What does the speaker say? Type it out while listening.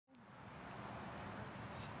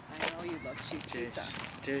how you look. She's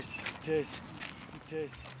pizza.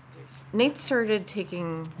 Nate started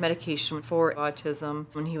taking medication for autism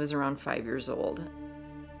when he was around 5 years old.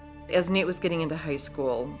 As Nate was getting into high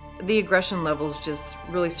school, the aggression levels just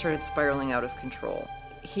really started spiraling out of control.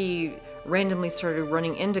 He randomly started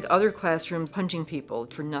running into other classrooms, punching people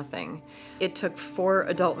for nothing. It took 4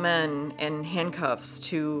 adult men in handcuffs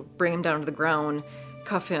to bring him down to the ground,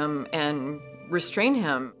 cuff him, and restrain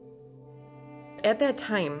him. At that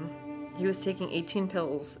time, he was taking 18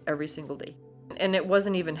 pills every single day, and it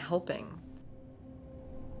wasn't even helping.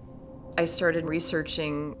 I started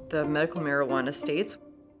researching the medical marijuana states.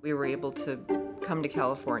 We were able to come to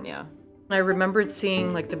California. I remembered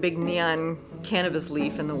seeing like the big neon cannabis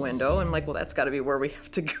leaf in the window and like, well, that's gotta be where we have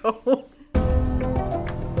to go.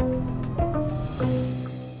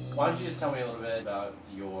 Why don't you just tell me a little bit about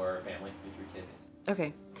your family with your kids?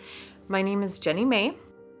 Okay. My name is Jenni Mai.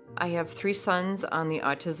 I have 3 sons on the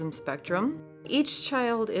autism spectrum. Each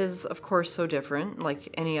child is, of course, so different, like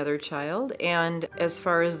any other child. And as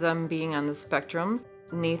far as them being on the spectrum,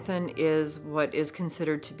 Nathan is what is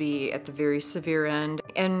considered to be at the very severe end.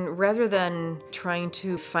 And rather than trying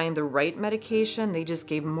to find the right medication, they just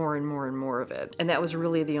gave more and more and more of it. And that was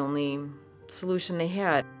really the only solution they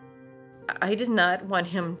had. I did not want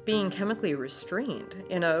him being chemically restrained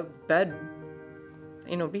in a bed,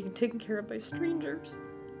 you know, being taken care of by strangers.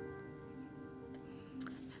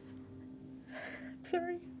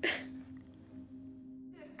 Sorry.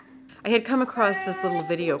 I had come across this little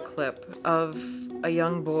video clip of a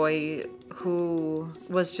young boy who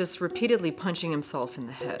was just repeatedly punching himself in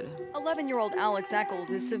the head. 11-year-old Alex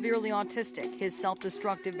Eccles is severely autistic. His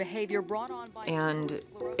self-destructive behavior brought on by... And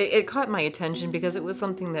it caught my attention because it was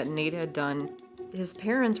something that Nate had done. His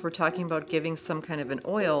parents were talking about giving some kind of an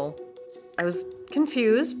oil. I was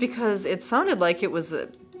confused because it sounded like it was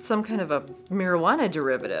some kind of a marijuana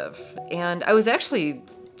derivative. And I was actually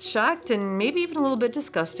shocked and maybe even a little bit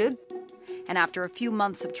disgusted. And after a few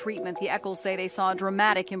months of treatment, the Eccles say they saw a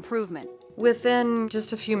dramatic improvement. Within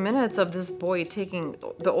just a few minutes of this boy taking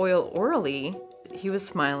the oil orally, he was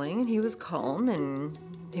smiling and he was calm and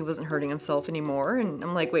he wasn't hurting himself anymore. And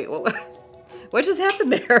I'm like, wait, what just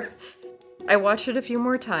happened there? I watched it a few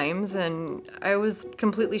more times and I was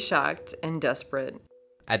completely shocked and desperate.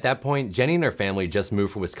 At that point, Jenni and her family just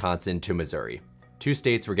moved from Wisconsin to Missouri. 2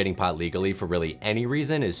 states where getting pot legally for really any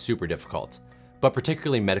reason is super difficult, but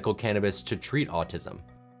particularly medical cannabis to treat autism.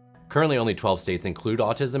 Currently, only 12 states include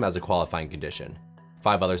autism as a qualifying condition.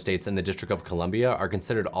 5 other states and the District of Columbia are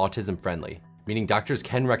considered autism-friendly, meaning doctors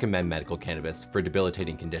can recommend medical cannabis for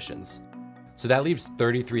debilitating conditions. So that leaves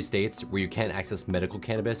 33 states where you can't access medical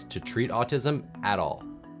cannabis to treat autism at all.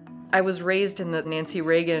 I was raised in the Nancy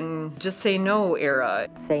Reagan just say no era.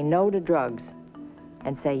 Say no to drugs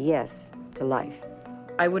and say yes to life.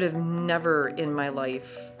 I would have never in my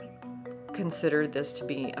life considered this to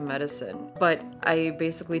be a medicine, but I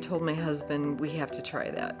basically told my husband we have to try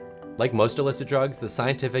that. Like most illicit drugs, the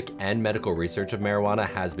scientific and medical research of marijuana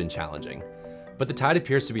has been challenging, but the tide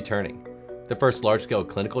appears to be turning. The first large-scale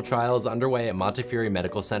clinical trial is underway at Montefiore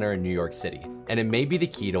Medical Center in New York City, and it may be the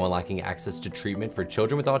key to unlocking access to treatment for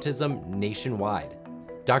children with autism nationwide.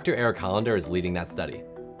 Dr. Eric Hollander is leading that study.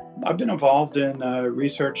 I've been involved in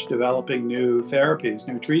research developing new therapies,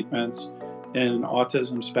 new treatments in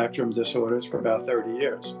autism spectrum disorders for about 30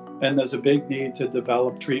 years. And there's a big need to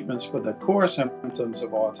develop treatments for the core symptoms of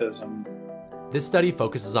autism. This study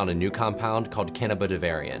focuses on a new compound called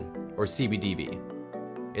cannabidivarin, or CBDV.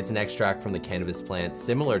 It's an extract from the cannabis plant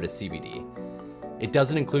similar to CBD. It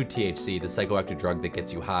doesn't include THC, the psychoactive drug that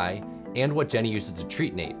gets you high, and what Jenni uses to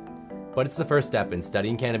treat Nate. But it's the first step in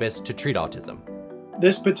studying cannabis to treat autism.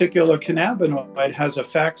 This particular cannabinoid has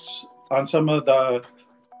effects on some of the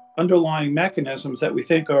underlying mechanisms that we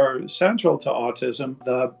think are central to autism,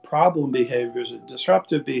 the problem behaviors,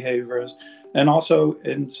 disruptive behaviors, and also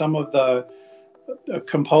in some of the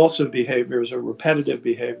compulsive behaviors or repetitive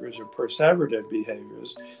behaviors or perseverative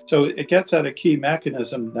behaviors. So it gets at a key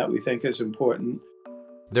mechanism that we think is important.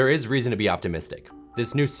 There is reason to be optimistic.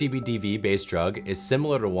 This new CBDV-based drug is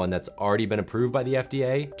similar to one that's already been approved by the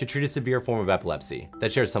FDA to treat a severe form of epilepsy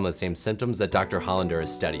that shares some of the same symptoms that Dr. Hollander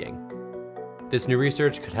is studying. This new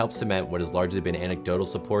research could help cement what has largely been anecdotal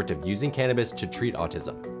support of using cannabis to treat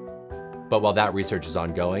autism. But while that research is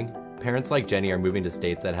ongoing, parents like Jenni are moving to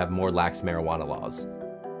states that have more lax marijuana laws.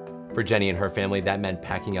 For Jenni and her family, that meant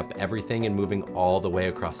packing up everything and moving all the way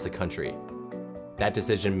across the country. That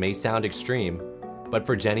decision may sound extreme, but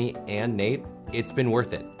for Jenni and Nate, it's been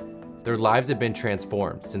worth it. Their lives have been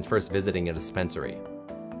transformed since first visiting a dispensary.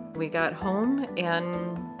 We got home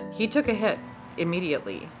and he took a hit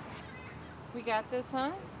immediately. We got this,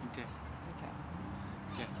 huh? Okay. Okay.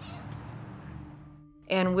 Okay.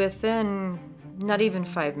 And within not even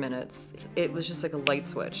 5 minutes, it was just like a light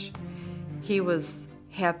switch. He was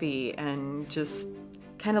happy and just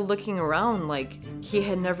kind of looking around like he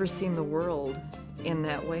had never seen the world in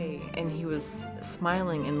that way. And he was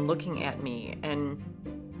smiling and looking at me. And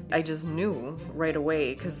I just knew right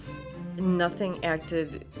away because nothing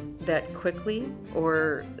acted that quickly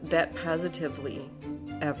or that positively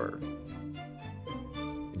ever.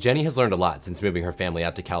 Jenni has learned a lot since moving her family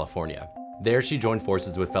out to California. There, she joined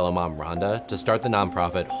forces with fellow mom Rhonda to start the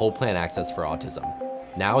nonprofit Whole Plant Access for Autism.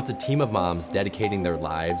 Now it's a team of moms dedicating their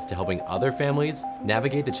lives to helping other families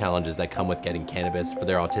navigate the challenges that come with getting cannabis for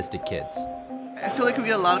their autistic kids. I feel like we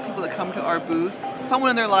get a lot of people that come to our booth. Someone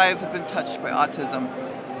in their lives has been touched by autism,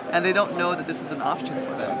 and they don't know that this is an option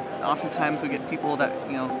for them. Oftentimes we get people that,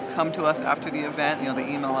 come to us after the event,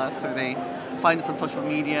 they email us or they find us on social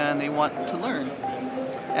media and they want to learn.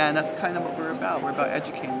 And that's kind of what we're about. We're about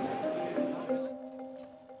educating.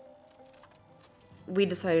 We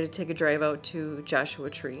decided to take a drive out to Joshua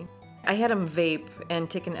Tree. I had him vape and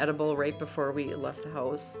take an edible right before we left the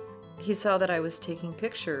house. He saw that I was taking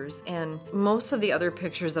pictures, and most of the other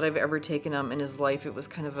pictures that I've ever taken him in his life, it was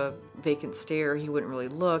kind of a vacant stare. He wouldn't really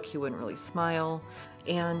look, he wouldn't really smile.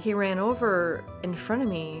 And he ran over in front of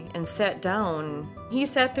me and sat down. He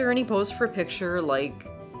sat there and he posed for a picture like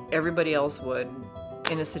everybody else would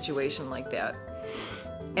in a situation like that.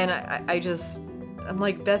 And I'm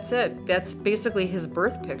like, that's it. That's basically his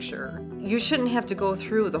birth picture. You shouldn't have to go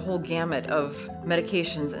through the whole gamut of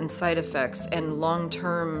medications and side effects and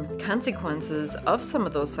long-term consequences of some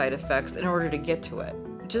of those side effects in order to get to it.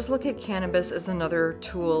 Just look at cannabis as another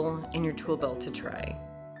tool in your tool belt to try.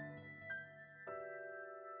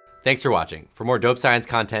 Thanks for watching. For more dope science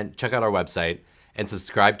content, check out our website and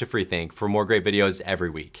subscribe to Freethink for more great videos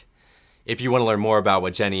every week. If you want to learn more about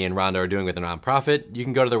what Jenni and Rhonda are doing with their nonprofit, you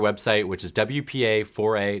can go to their website, which is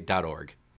wpa4a.org.